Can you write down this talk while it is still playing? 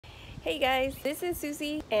Hey guys, this is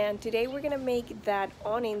Susie, and today we're gonna make that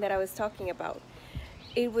awning that I was talking about.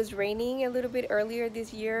 It was raining a little bit earlier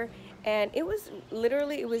this year, and it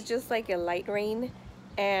was just like a light rain,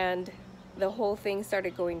 and the whole thing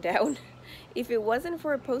started going down. If it wasn't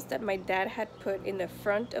for a post that my dad had put in the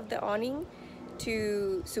front of the awning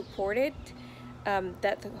to support it,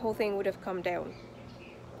 that whole thing would have come down.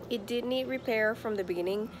 It did need repair from the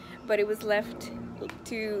beginning, but it was left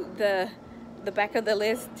to the back of the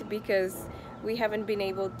list because we haven't been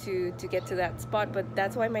able to get to that spot. But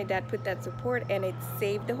that's why my dad put that support, and it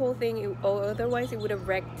saved the whole thing. Otherwise it would have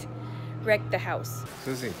wrecked the house.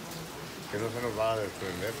 Susi, que no se nos va a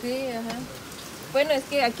desprender. Sí, ajá. Bueno, es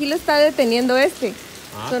que aquí lo está deteniendo este.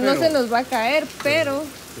 No se nos va a caer, pero...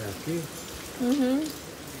 De aquí.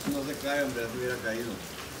 No se cae, hombre, se hubiera caído.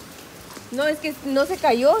 No, es que no se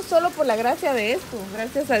cayó solo por la gracia de esto.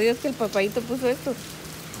 Gracias a Dios que el papadito puso esto.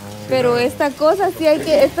 Pero esta cosa sí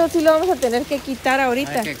esto sí lo vamos a tener que quitar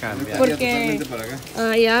ahorita. Hay que cambiar. Porque... Para acá.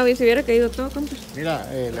 Ah, ya, se hubiera caído todo, compa. Mira,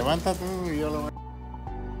 levanta tú y yo lo voy.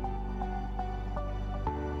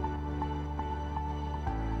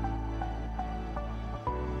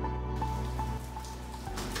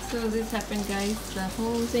 So this happened, guys. The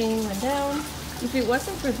whole thing went down. If it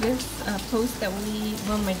wasn't for this post that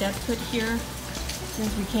my dad put here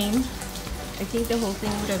since we came, I think the whole thing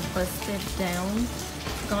would have busted down,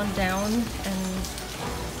 gone down, and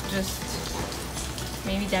just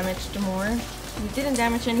maybe damaged more. We didn't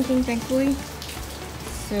damage anything, thankfully.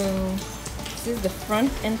 So this is the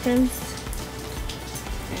front entrance,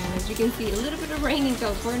 and as you can see, a little bit of rain in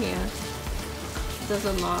California does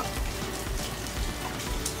a lot.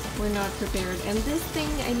 We're not prepared, and this thing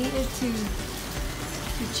I needed to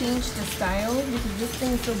change the style because this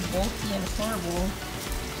thing is so bulky and horrible.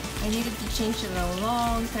 I needed to change it a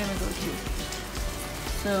long time ago too.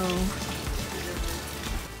 So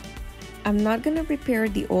I'm not gonna repair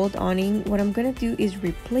the old awning. What I'm gonna do is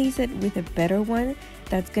replace it with a better one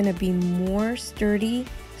that's gonna be more sturdy,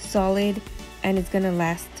 solid, and it's gonna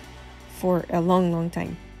last for a long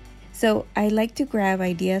time. So I like to grab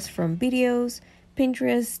ideas from videos,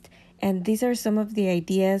 Pinterest, and these are some of the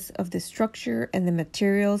ideas of the structure and the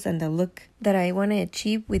materials and the look that I want to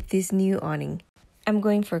achieve with this new awning. I'm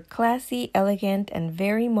going for classy, elegant, and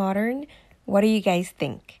very modern. What do you guys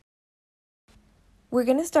think? We're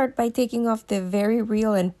going to start by taking off the very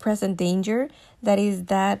real and present danger, that is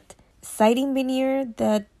that siding veneer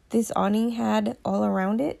that this awning had all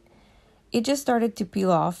around it. It just started to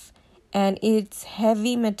peel off, and it's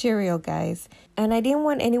heavy material, guys. And I didn't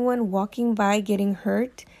want anyone walking by getting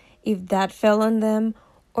hurt if that fell on them,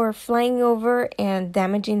 or flying over and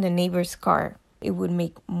damaging the neighbor's car. It would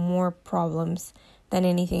make more problems than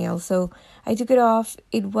anything else. So I took it off.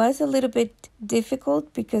 It was a little bit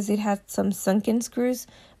difficult because it had some sunken screws,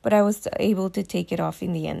 but I was able to take it off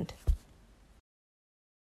in the end.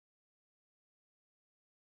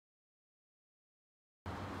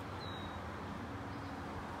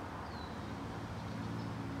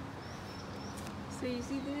 So you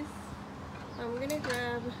see this? I'm gonna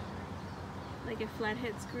grab like a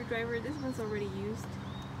flathead screwdriver. This one's already used,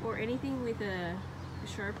 or anything with a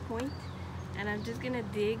sharp point, and I'm just gonna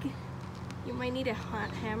dig. You might need a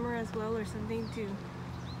hot hammer as well or something to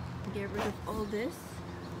get rid of all this.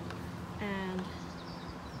 And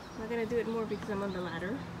I'm not gonna do it more because I'm on the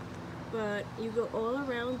ladder, but you go all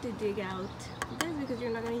around to dig out this because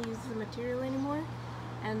you're not gonna use the material anymore,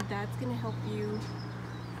 and that's gonna help you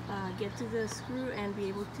get to the screw and be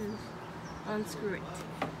able to unscrew it.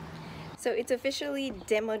 So it's officially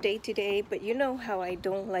demo day today, but you know how I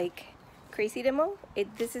don't like crazy demo.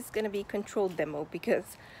 This is gonna be controlled demo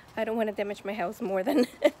because I don't want to damage my house more than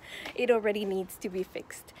it already needs to be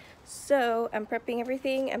fixed. So I'm prepping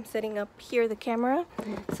everything. I'm setting up here the camera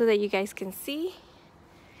so that you guys can see,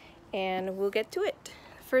 and we'll get to it.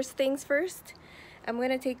 First things first, I'm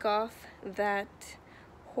gonna take off that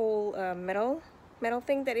whole metal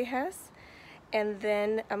thing that it has, and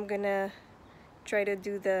then I'm gonna try to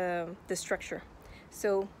do the structure,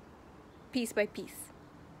 so piece by piece.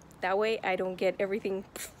 That way I don't get everything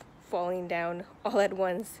falling down all at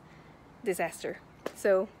once. Disaster.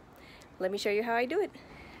 So let me show you how I do it.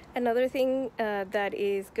 Another thing that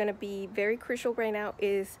is gonna be very crucial right now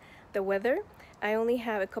is the weather. I only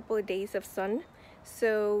have a couple of days of sun,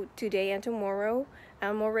 so today and tomorrow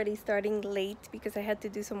I'm already starting late because I had to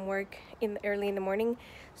do some work early in the morning.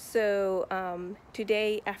 So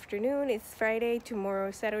today afternoon it's Friday, tomorrow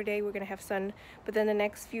Saturday we're gonna have sun, but then the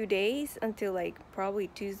next few days until like probably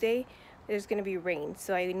Tuesday there's gonna be rain.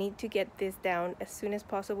 So I need to get this down as soon as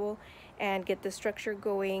possible and get the structure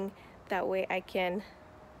going. That way I can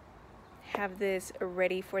have this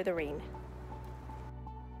ready for the rain.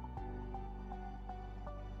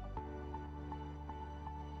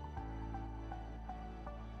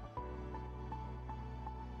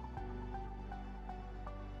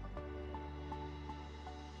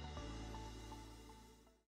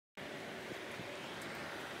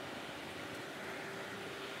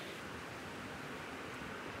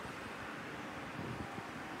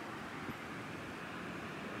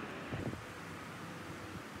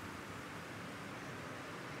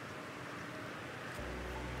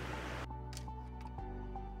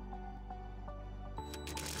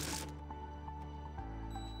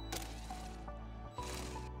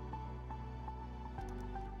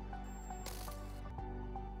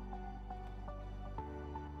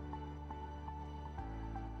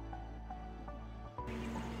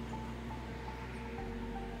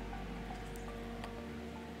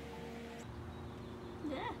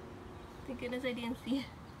 Yeah, thank goodness I didn't see it.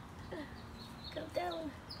 Go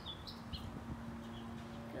down.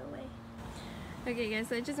 Go away. Okay guys,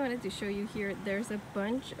 so I just wanted to show you here, there's a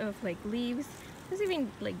bunch of like leaves. There's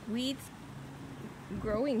even like weeds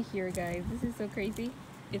growing here, guys. This is so crazy.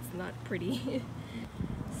 It's not pretty.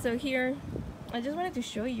 So here, I just wanted to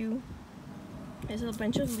show you, there's a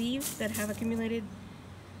bunch of leaves that have accumulated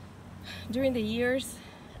during the years.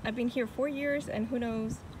 I've been here 4 years, and who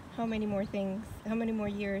knows how many more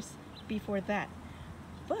years before that.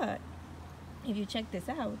 But if you check this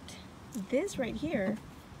out, this right here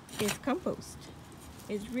is compost.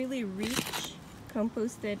 It's really rich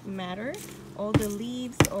composted matter. All the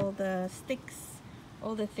leaves, all the sticks,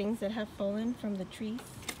 all the things that have fallen from the trees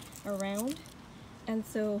around. And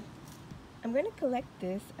so I'm going to collect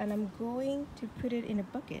this, and I'm going to put it in a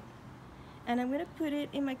bucket, and I'm going to put it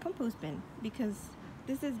in my compost bin, because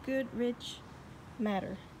this is good rich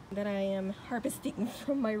matter that I am harvesting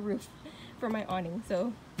from my roof, from my awning.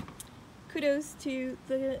 So kudos to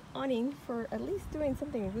the awning for at least doing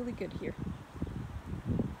something really good here.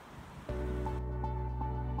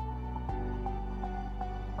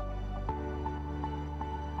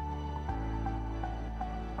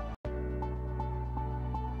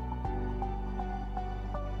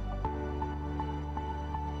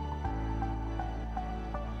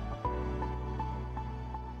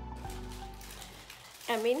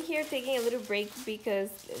 I'm in here taking a little break because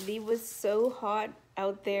it was so hot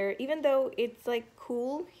out there, even though it's like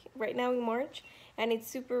cool right now in March and it's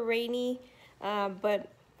super rainy,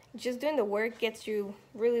 but just doing the work gets you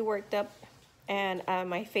really worked up, and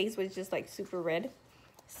my face was just like super red.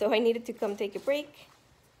 So I needed to come take a break.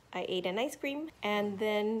 I ate an ice cream, and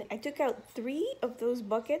then I took out 3 of those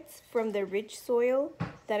buckets from the rich soil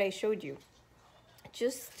that I showed you.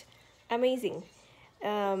 Just amazing.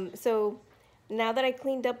 So now that I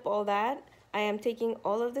cleaned up all that, I am taking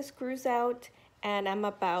all of the screws out, and I'm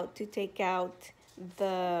about to take out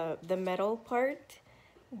the metal part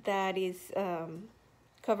that is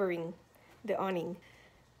covering the awning.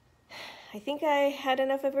 I think I had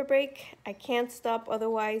enough of a break. I can't stop,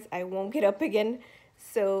 otherwise I won't get up again.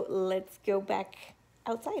 So let's go back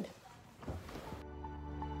outside.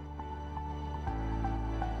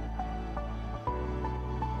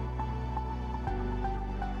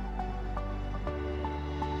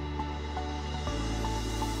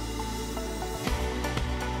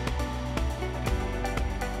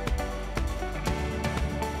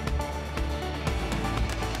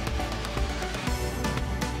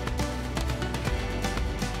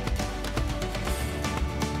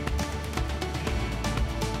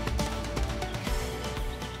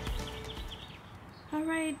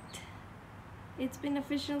 Alright, it's been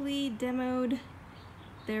officially demoed.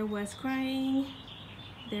 There was crying,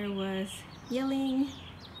 there was yelling,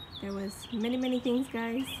 there was many things,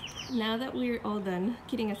 guys. Now that we're all done,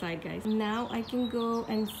 kidding aside guys, now I can go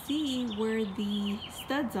and see where the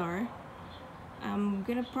studs are. I'm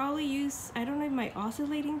gonna probably use, I don't know, my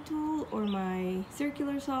oscillating tool or my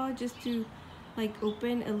circular saw, just to like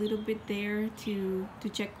open a little bit there to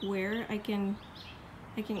check where I can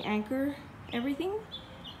anchor everything,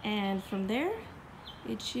 and from there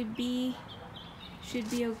it should be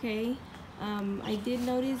okay. I did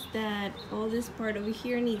notice that all this part over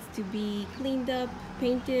here needs to be cleaned up,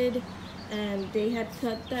 painted, and they had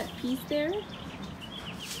cut that piece there.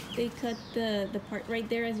 They cut the part right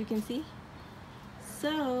there, as you can see.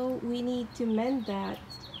 So we need to mend that,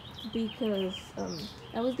 because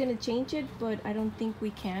I was gonna change it, but I don't think we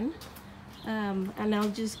can. And I'll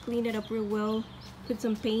just clean it up real well, put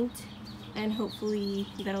some paint, and hopefully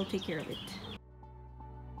that'll take care of it.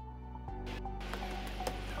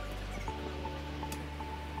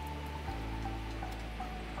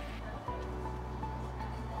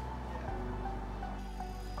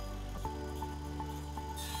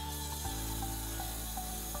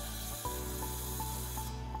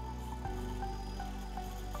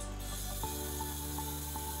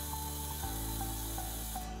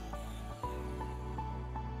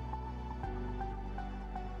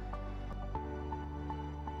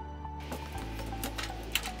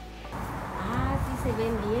 se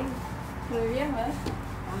ven bien. Se ve bien, ¿verdad?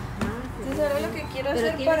 Ajá. Entonces ahora lo que quiero Pero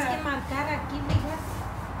hacer tienes para... que marcar aquí, mija.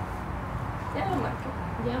 Ya lo marqué.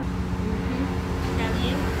 Ya. Está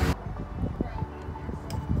bien.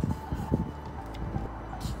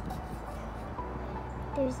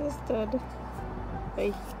 There's a stud.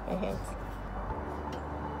 Ay, my hands.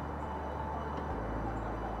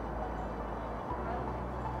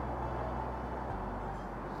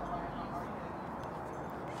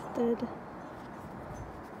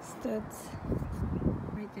 Studs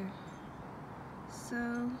right there. So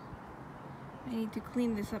I need to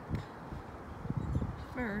clean this up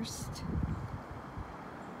first,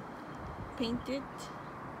 paint it,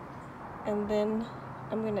 and then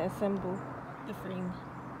I'm gonna assemble the frame.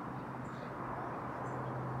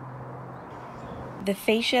 The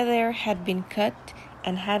fascia there had been cut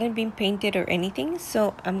and hadn't been painted or anything,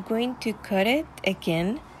 so I'm going to cut it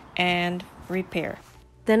again and repair.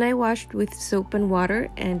 Then I washed with soap and water,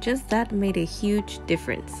 and just that made a huge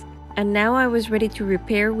difference. And now I was ready to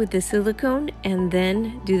repair with the silicone and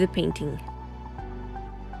then do the painting.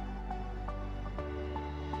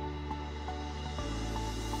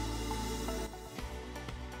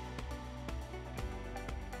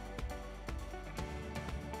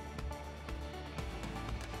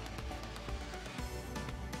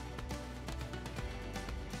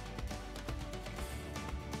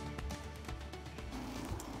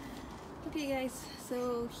 Okay guys,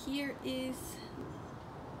 so here is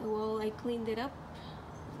the wall. I cleaned it up.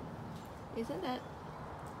 Isn't that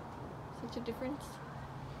such a difference?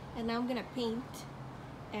 And now I'm gonna paint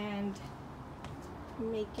and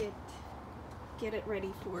make it, get it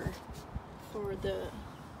ready for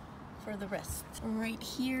the rest. Right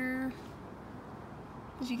here,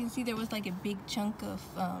 as you can see, there was like a big chunk of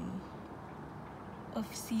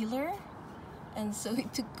sealer, and so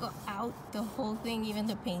it took out the whole thing, even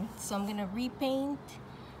the paint. So I'm gonna repaint.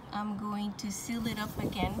 I'm going to seal it up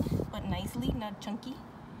again, but nicely, not chunky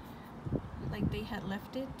like they had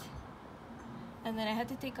left it. And then I had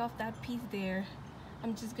to take off that piece there.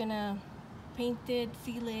 I'm just gonna paint it,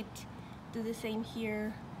 seal it, do the same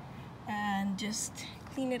here, and just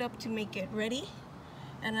clean it up to make it ready.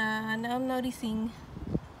 And now I'm noticing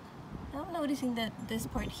that this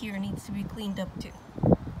part here needs to be cleaned up too.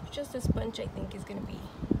 Just a sponge, I think, is gonna be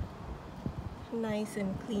nice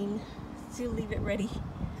and clean. Still leave it ready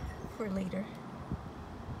for later.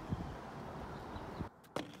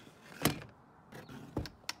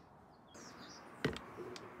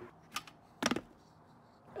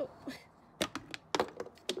 Oh.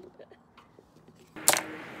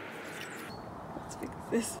 Let's fix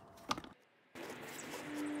this.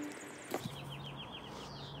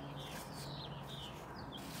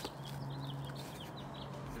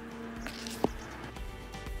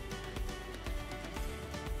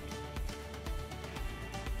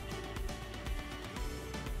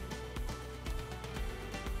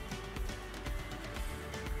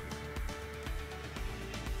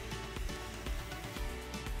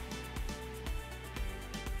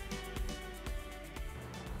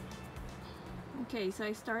 Okay, so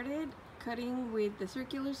I started cutting with the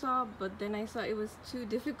circular saw, but then I saw it was too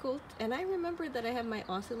difficult, and I remembered that I have my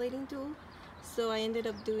oscillating tool, so I ended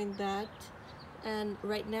up doing that. And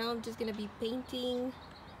right now I'm just gonna be painting,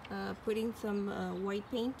 putting some white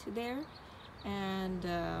paint there, and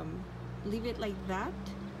leave it like that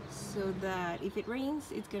so that if it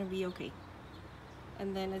rains, it's gonna be okay.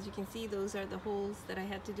 And then, as you can see, those are the holes that I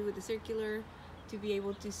had to do with the circular to be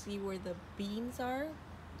able to see where the beams are.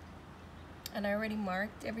 And I already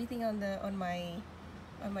marked everything on my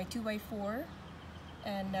 2x4,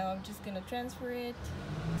 and now I'm just gonna transfer it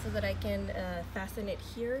so that I can fasten it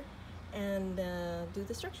here and do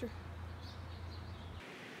the structure.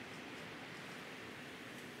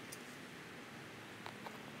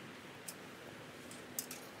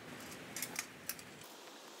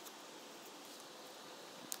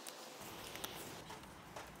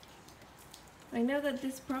 I know that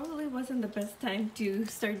this probably wasn't the best time to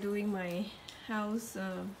start doing my house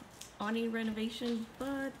awning renovation,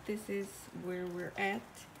 but this is where we're at,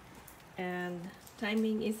 and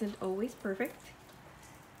timing isn't always perfect.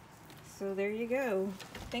 So there you go.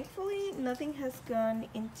 Thankfully, nothing has gone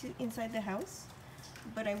inside the house,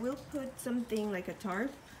 but I will put something like a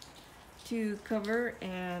tarp to cover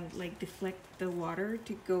and like deflect the water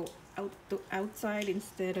to go out the outside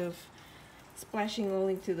instead of splashing all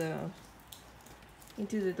into the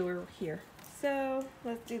door here. So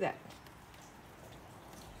let's do that.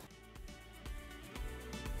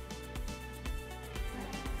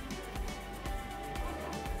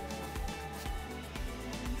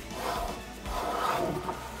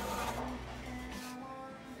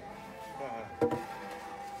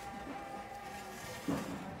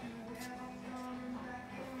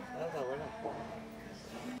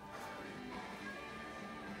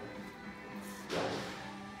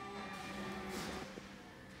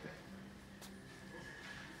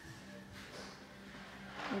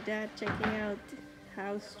 Dad checking out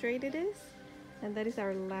how straight it is, and that is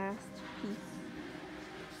our last piece.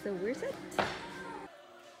 So we're set.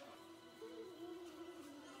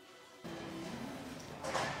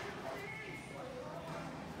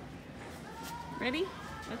 Ready?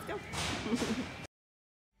 Let's go.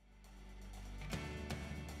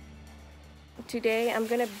 Today I'm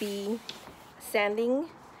gonna be sanding.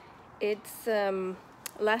 It's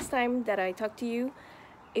last time that I talked to you,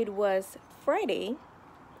 it was Friday,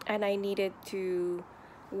 and I needed to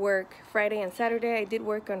work Friday and Saturday. I did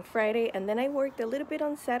work on Friday, and then I worked a little bit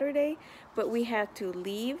on Saturday, but we had to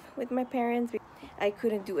leave with my parents. I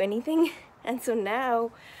couldn't do anything, and so now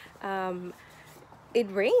it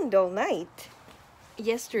rained all night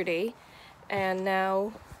yesterday, and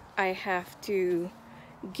now I have to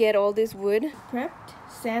get all this wood prepped,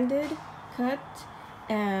 sanded, cut,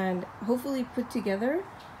 and hopefully put together.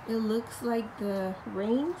 It looks like the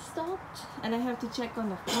rain stopped, and I have to check on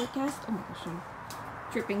the forecast. Oh my gosh, I'm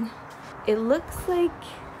tripping. It looks like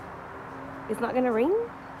it's not gonna rain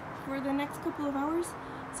for the next couple of hours,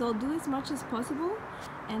 so I'll do as much as possible,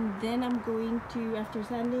 and then I'm going to, after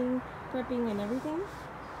sanding, prepping, and everything,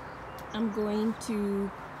 I'm going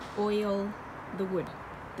to oil the wood.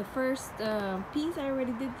 The first piece, I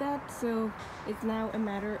already did that, so it's now a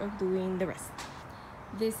matter of doing the rest.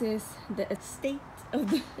 This is the state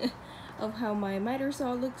of of how my miter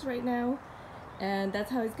saw looks right now, and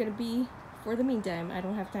that's how it's gonna be for the meantime. I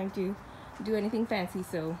don't have time to do anything fancy,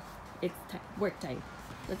 so it's work time.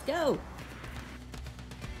 Let's go.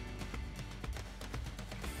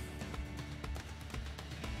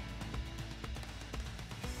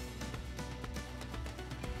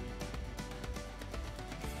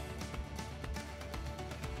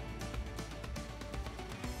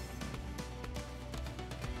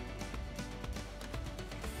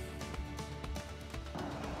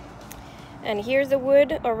 And here's the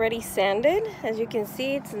wood already sanded. As you can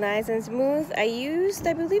see, it's nice and smooth. I used,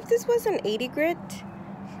 I believe this was an 80 grit.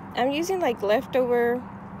 I'm using like leftover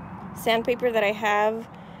sandpaper that I have,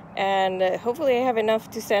 and hopefully I have enough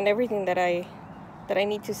to sand everything that I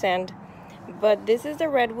need to sand. But this is the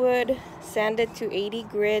redwood sanded to 80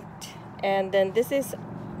 grit, and then this is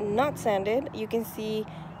not sanded. You can see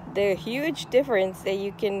the huge difference that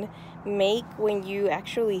you can make when you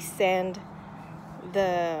actually sand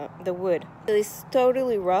the wood. It's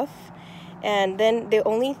totally rough. And then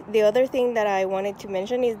the other thing that I wanted to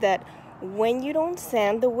mention is that when you don't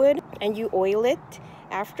sand the wood and you oil it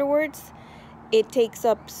afterwards, it takes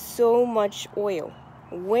up so much oil.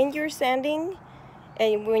 When you're sanding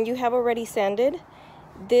and when you have already sanded,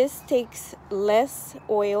 this takes less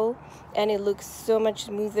oil and it looks so much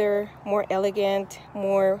smoother, more elegant,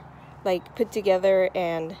 more like put together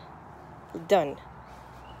and done.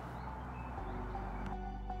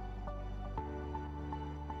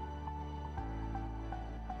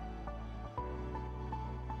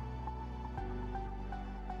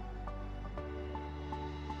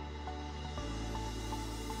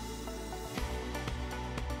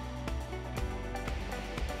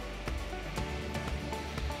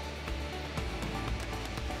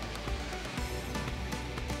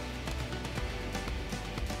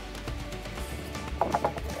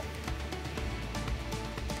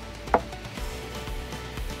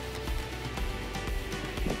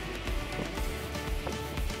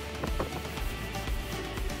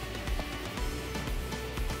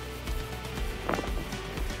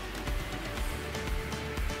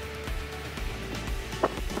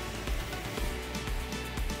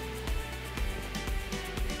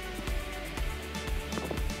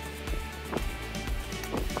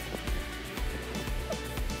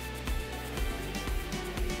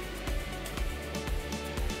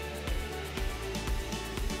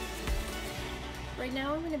 Right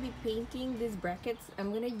now I'm going to be painting these brackets.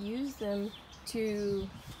 I'm going to use them to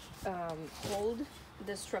hold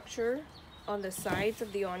the structure on the sides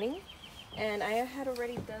of the awning. And I had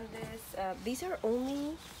already done this. These are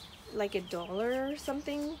only like $1 or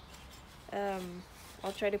something.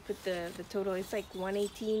 I'll try to put the total. It's like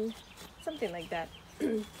 $1.18, something like that.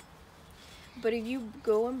 But if you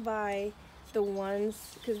go and buy the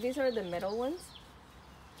ones, because these are the metal ones,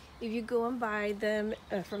 if you go and buy them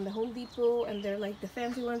from the Home Depot, and they're like the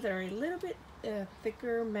fancy ones that are a little bit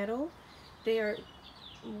thicker metal, they are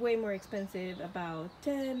way more expensive, about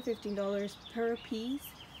 $10–15 per piece.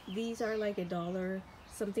 These are like $1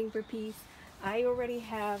 something per piece. I already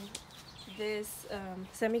have this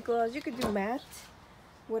semi-gloss. You could do matte,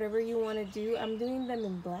 whatever you want to do. I'm doing them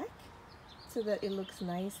in black so that it looks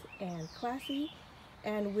nice and classy,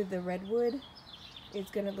 and with the redwood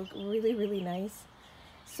it's gonna look really, really nice.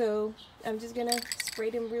 So I'm just gonna spray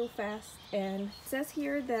them real fast. And it says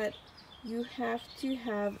here that you have to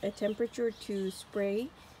have a temperature to spray.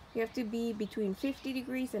 You have to be between 50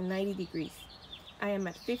 degrees and 90 degrees. I am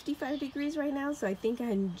at 55 degrees right now, so I think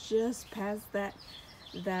I'm just past that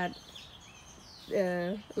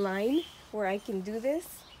line where I can do this,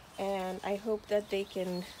 and I hope that they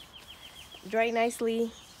can dry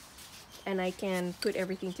nicely and I can put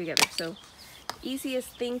everything together. So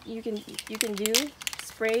easiest thing you can do,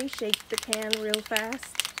 spray, shake the can real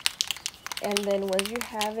fast, and then once you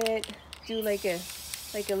have it, do like a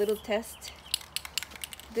little test.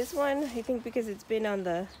 This one, I think because it's been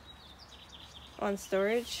on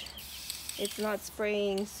storage, it's not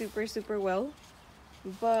spraying super well,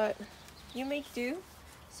 but you make do.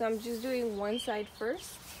 So I'm just doing one side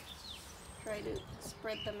first, try to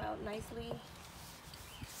spread them out nicely,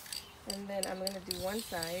 and then I'm gonna do one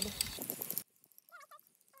side.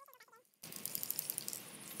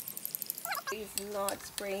 It's not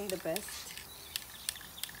spraying the best,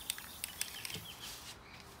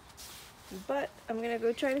 but I'm gonna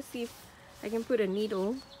go try to see if I can put a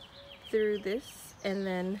needle through this, and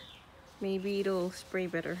then maybe it'll spray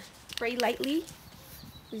better. Spray lightly.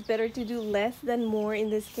 It's better to do less than more in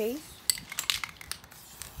this case.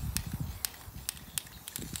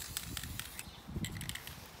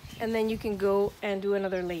 And then you can go and do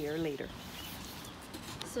another layer later.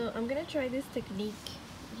 So I'm gonna try this technique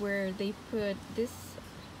where they put this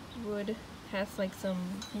wood has like some,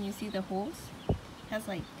 can you see the holes? Has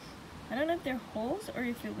like, I don't know if they're holes or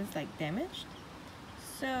if it was like damaged.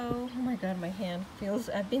 So, oh my god, my hand feels,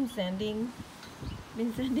 I've been sanding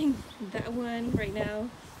that one right now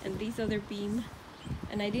and this other beam,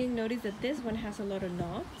 and I didn't notice that this one has a lot of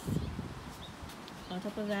knobs. On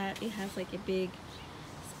top of that, it has like a big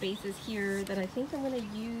spaces here that I think I'm gonna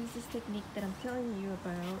use this technique that I'm telling you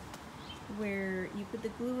about, where you put the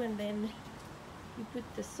glue and then you put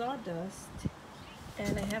the sawdust.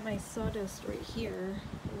 And I have my sawdust right here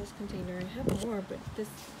in this container. I have more, but this,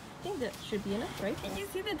 I think that should be enough, right? Can you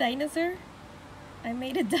see the dinosaur? I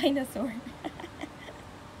made a dinosaur.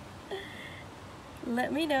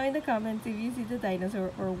 Let me know in the comments if you see the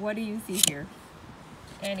dinosaur or what do you see here.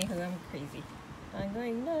 Anywho, I'm crazy. I'm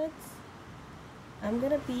going nuts. I'm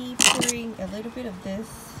gonna be pouring a little bit of this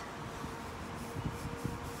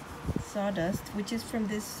sawdust, which is from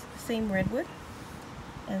this same redwood,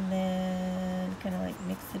 and then kind of like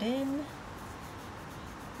mix it in,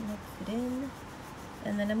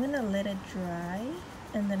 and then I'm gonna let it dry,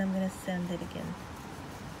 and then I'm gonna sand it again.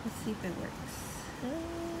 Let's see if it works.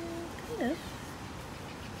 Kind of.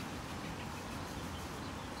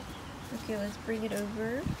 Okay, let's bring it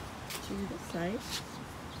over to the side.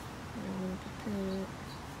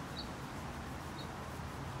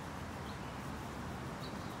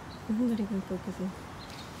 I'm not even focusing.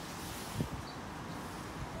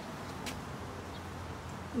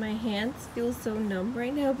 My hands feel so numb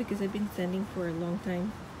right now because I've been sanding for a long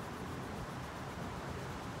time.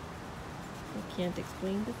 I can't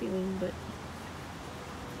explain the feeling, but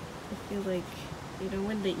I feel like, you know,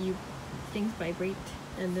 when things vibrate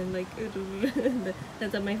and then like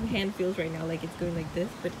that's how my hand feels right now, like it's going like this,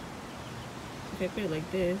 but if I put it like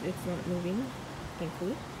this, it's not moving,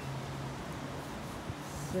 thankfully.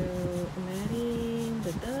 So I'm adding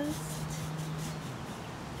the dust.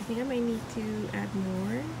 I think I might need to add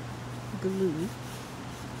more glue,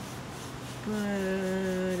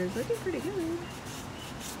 but it's looking pretty good.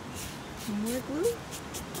 More glue?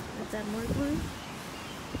 Let's add more glue.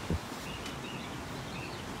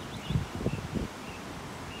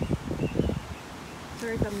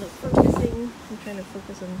 Sorry if I'm not focusing. I'm trying to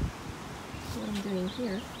focus on what I'm doing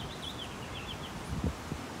here,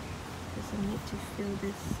 because I need to fill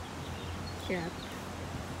this gap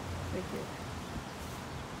right here.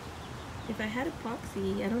 If I had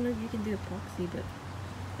epoxy, I don't know if you can do epoxy, but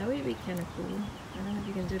that would be kind of cool. I don't know if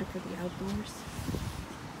you can do it for the outdoors.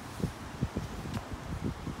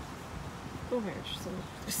 Oh my gosh, so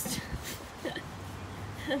just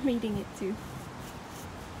I'm eating it too.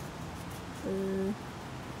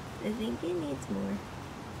 I think it needs more.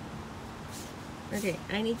 Okay,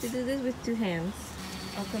 I need to do this with 2 hands.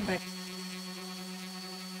 I'll come back.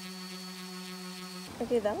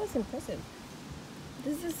 Okay, that was impressive.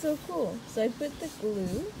 This is so cool. So I put the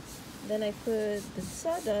glue, then I put the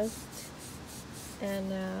sawdust, and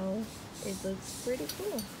now it looks pretty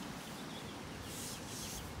cool.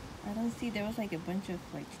 I don't see, there was like a bunch of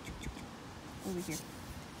like over here.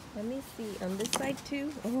 Let me see on this side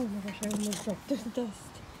too. Oh my gosh, I almost dropped the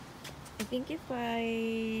dust. I think if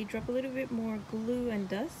I drop a little bit more glue and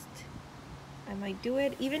dust, I might do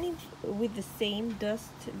it, even if with the same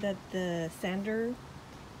dust that the sander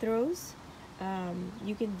throws,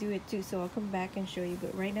 you can do it too. So I'll come back and show you,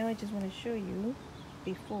 but right now I just want to show you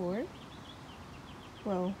before,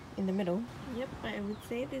 well, in the middle. Yep, I would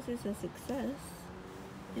say this is a success.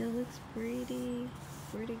 It looks pretty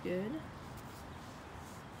good.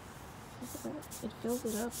 Look at that. It fills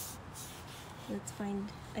it up. Let's find,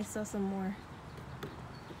 I saw some more.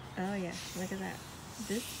 Oh yeah, look at that.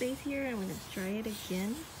 This space here, I'm gonna try it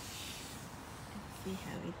again and see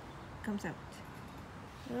how it comes out.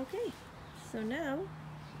 Okay, so now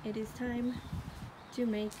it is time to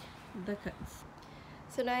make the cuts.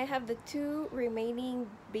 So now I have the 2 remaining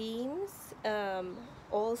beams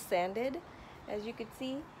all sanded, as you can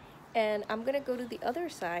see, and I'm gonna go to the other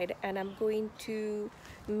side and I'm going to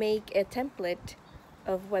make a template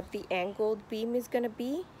of what the angled beam is gonna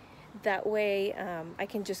be. That way I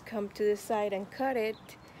can just come to this side and cut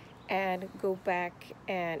it and go back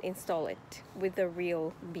and install it with the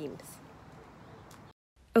real beams.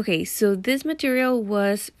 Okay, so this material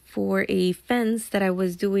was for a fence that I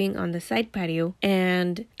was doing on the side patio,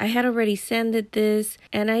 and I had already sanded this,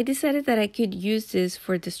 and I decided that I could use this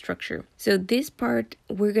for the structure. So this part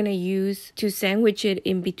we're gonna use to sandwich it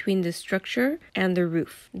in between the structure and the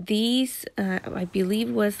roof. These I believe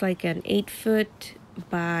was like an 8-foot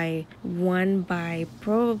by 1 by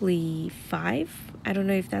probably 5. I don't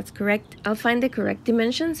know if that's correct. I'll find the correct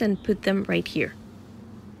dimensions and put them right here.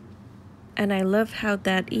 And I love how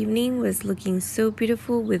that evening was looking so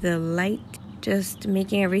beautiful with the light just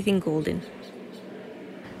making everything golden.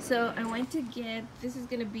 So I went to get, this is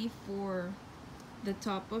gonna be for the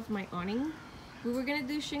top of my awning. We were gonna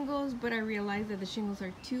do shingles, but I realized that the shingles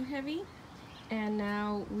are too heavy, and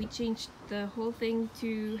now we changed the whole thing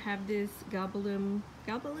to have this galbanum,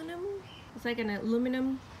 it's like an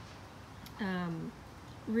aluminum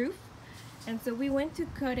roof. And so we went to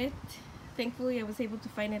cut it. Thankfully I was able to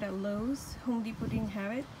find it at Lowe's. Home Depot didn't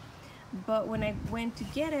have it, but when I went to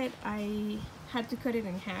get it I had to cut it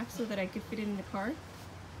in half so that I could fit it in the car.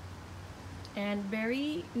 And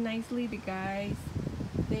very nicely the guys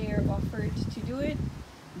there offered to do it,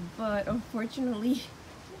 but unfortunately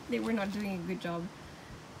they were not doing a good job.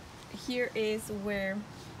 Here is where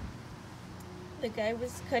the guy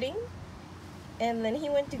was cutting, and then he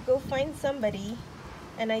went to go find somebody,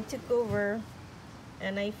 and I took over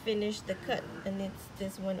and I finished the cut, and it's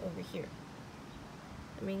this one over here.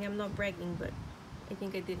 I mean, I'm not bragging, but I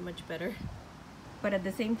think I did much better. But at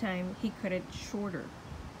the same time, he cut it shorter.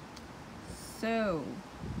 So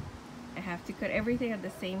I have to cut everything at the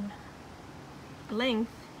same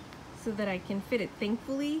length so that I can fit it.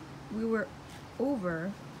 Thankfully, we were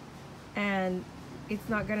over and it's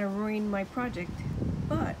not gonna ruin my project,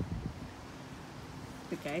 but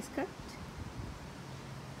the guy's cut,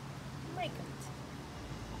 my cut.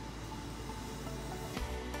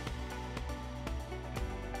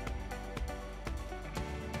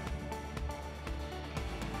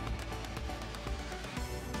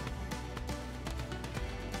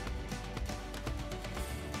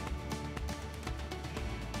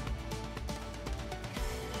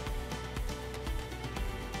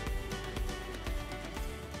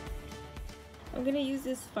 I'm gonna use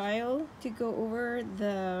this file to go over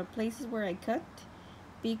the places where I cut,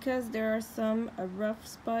 because there are some rough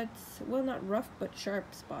spots, well, not rough but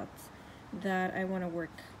sharp spots that I want to work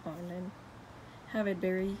on and have it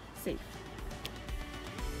very safe.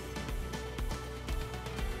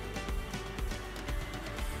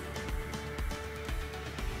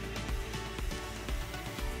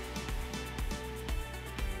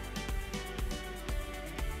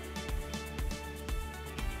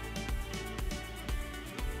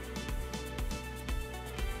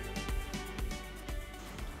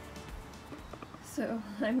 So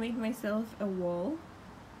I made myself a wall.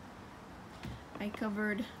 I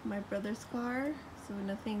covered my brother's car so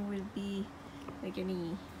nothing would be like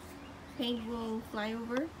any paint will fly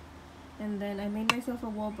over, and then I made myself a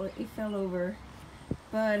wall, but it fell over,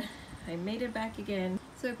 but I made it back again.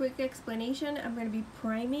 So a quick explanation: I'm going to be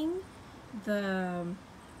priming the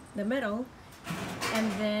metal,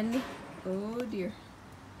 and then, oh dear,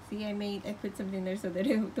 see, I put something there so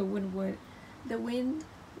that the wind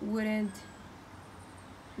wouldn't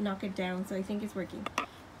knock it down, so I think it's working.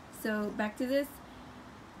 So back to this,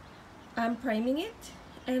 I'm priming it,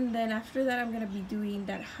 and then after that I'm gonna be doing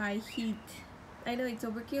that high heat, I know it's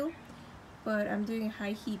overkill, but I'm doing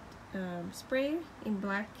high heat spray in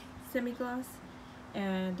black semi-gloss,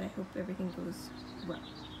 and I hope everything goes well.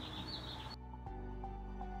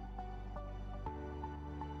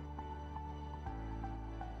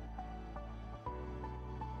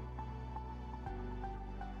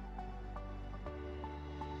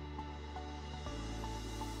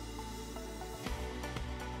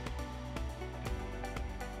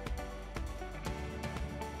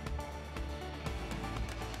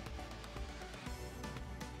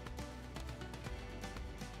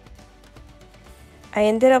 I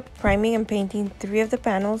ended up priming and painting 3 of the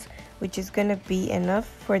panels, which is going to be enough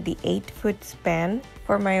for the 8-foot span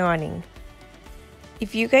for my awning.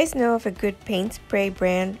 If you guys know of a good paint spray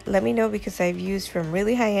brand, let me know, because I've used from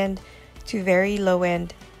really high end to very low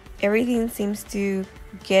end. Everything seems to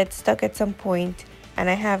get stuck at some point, and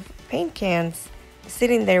I have paint cans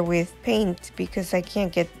sitting there with paint because I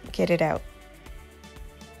can't get it out.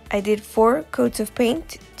 I did 4 coats of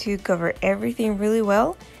paint to cover everything really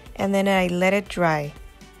well, and then I let it dry.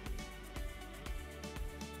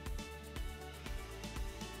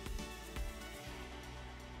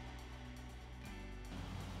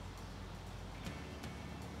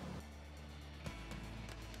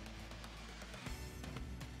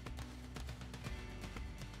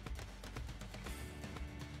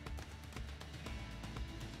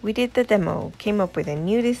 We did the demo, came up with a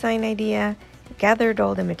new design idea, gathered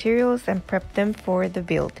all the materials and prepped them for the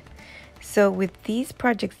build. So with these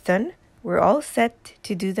projects done, we're all set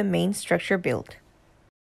to do the main structure build.